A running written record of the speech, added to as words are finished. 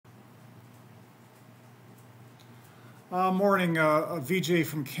Morning, VJ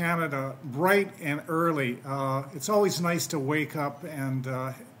from Canada, bright and early. It's always nice to wake up and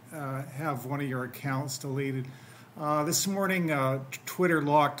have one of your accounts deleted. This morning, Twitter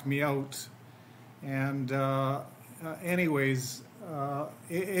locked me out, and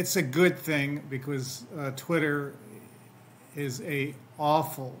it's a good thing because Twitter is a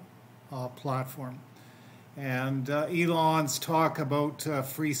awful platform. And Elon's talk about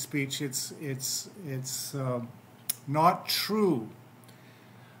free speech, it's not true.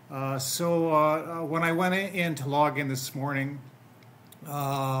 When I went in to log in this morning,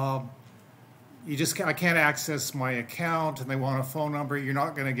 I can't access my account, and they want a phone number. You're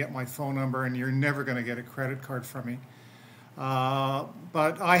not going to get my phone number, and you're never going to get a credit card from me.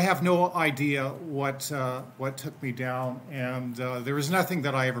 But I have no idea what took me down, and there was nothing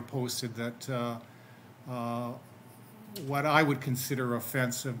that I ever posted that what I would consider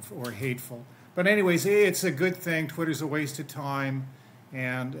offensive or hateful. But anyways, it's a good thing. Twitter's a waste of time,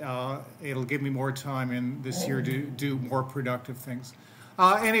 and it'll give me more time in this year to do more productive things.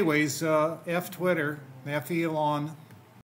 F Twitter, F Elon.